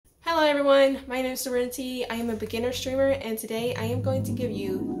everyone, my name is Serenity. I am a beginner streamer and today I am going to give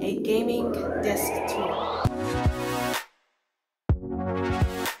you a gaming desk tour.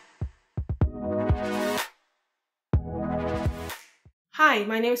 Hi,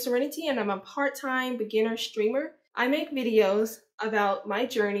 my name is Serenity and I'm a part-time beginner streamer. I make videos about my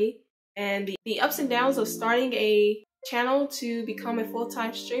journey and the ups and downs of starting a channel to become a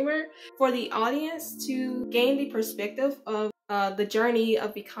full-time streamer for the audience to gain the perspective of the journey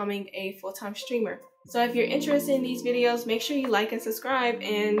of becoming a full-time streamer. So if you're interested in these videos, make sure you like and subscribe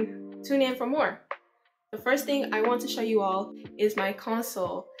and tune in for more. The first thing I want to show you all is my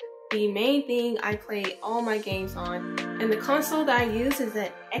console, the main thing I play all my games on. And the console that I use is an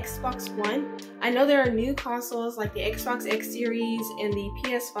Xbox One. I know there are new consoles like the Xbox X Series and the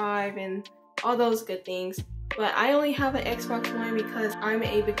PS5 and all those good things, but I only have an Xbox One because I'm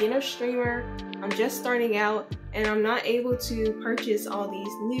a beginner streamer. I'm just starting out and I'm not able to purchase all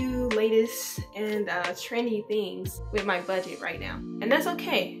these new, latest, and trendy things with my budget right now. And that's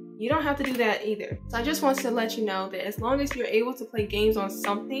okay. You don't have to do that either. So I just want to let you know that as long as you're able to play games on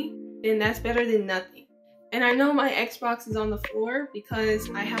something, then that's better than nothing. And I know my Xbox is on the floor because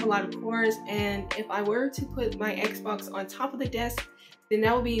I have a lot of cords, and if I were to put my Xbox on top of the desk, then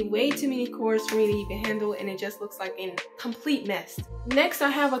that would be way too many cords for me to even handle, and it just looks like a complete mess. Next, I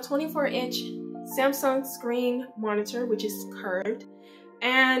have a 24-inch Samsung screen monitor, which is curved,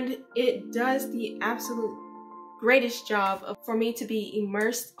 and it does the absolute greatest job for me to be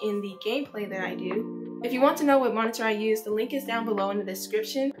immersed in the gameplay that I do. If you want to know what monitor I use, the link is down below in the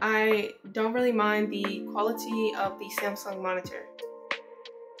description. I don't really mind the quality of the Samsung monitor.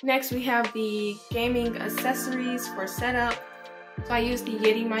 Next, we have the gaming accessories for setup. So I use the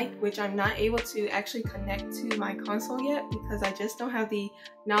Yeti mic, which I'm not able to actually connect to my console yet because I just don't have the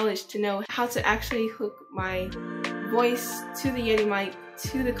knowledge to know how to actually hook my voice to the Yeti mic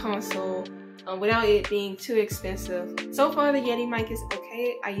to the console without it being too expensive. So far the Yeti mic is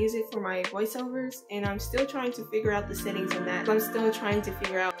okay. I use it for my voiceovers and I'm still trying to figure out the settings on that. I'm still trying to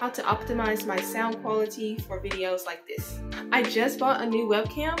figure out how to optimize my sound quality for videos like this. I just bought a new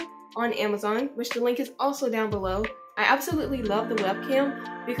webcam on Amazon, which the link is also down below. I absolutely love the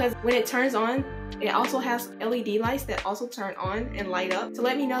webcam because when it turns on, it also has LED lights that also turn on and light up to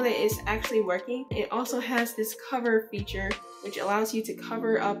let me know that it's actually working. It also has this cover feature which allows you to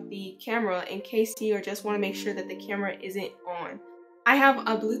cover up the camera in case you just want to make sure that the camera isn't on. I have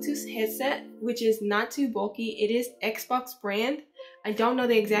a Bluetooth headset which is not too bulky. It is Xbox brand. I don't know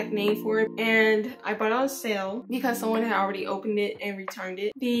the exact name for it, and I bought it on sale because someone had already opened it and returned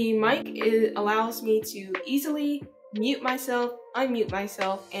it. The mic allows me to easily mute myself, unmute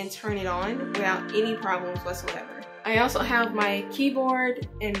myself, and turn it on without any problems whatsoever. I also have my keyboard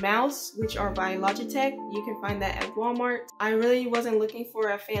and mouse, which are by Logitech. You can find that at Walmart. I really wasn't looking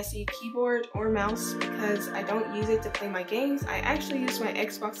for a fancy keyboard or mouse because I don't use it to play my games. I actually use my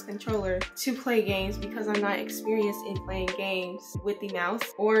Xbox controller to play games because I'm not experienced in playing games with the mouse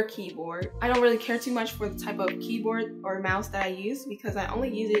or keyboard. I don't really care too much for the type of keyboard or mouse that I use because I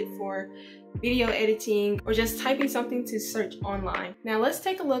only use it for video editing or just typing something to search online. Now let's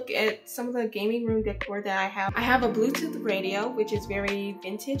take a look at some of the gaming room decor that I have. I have a Bluetooth radio, which is very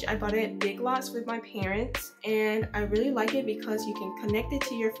vintage. I bought it at Big Lots with my parents and I really like it because you can connect it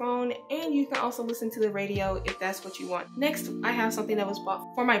to your phone and you can also listen to the radio if that's what you want. Next, I have something that was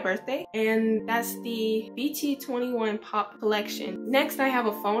bought for my birthday, and that's the BT21 Pop collection. Next, I have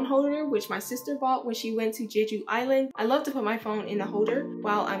a phone holder which my sister bought when she went to Jeju Island. I love to put my phone in the holder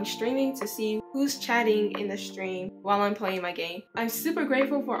while I'm streaming to see who's chatting in the stream while I'm playing my game. I'm super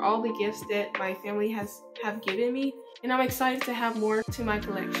grateful for all the gifts that my family have given me, and I'm excited to have more to my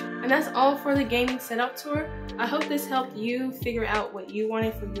collection. And that's all for the gaming setup tour. I hope this helped you figure out what you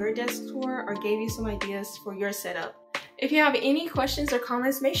wanted for your desk tour or gave you some ideas for your setup. If you have any questions or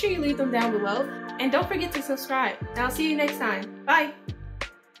comments, make sure you leave them down below, and don't forget to subscribe. And I'll see you next time. Bye!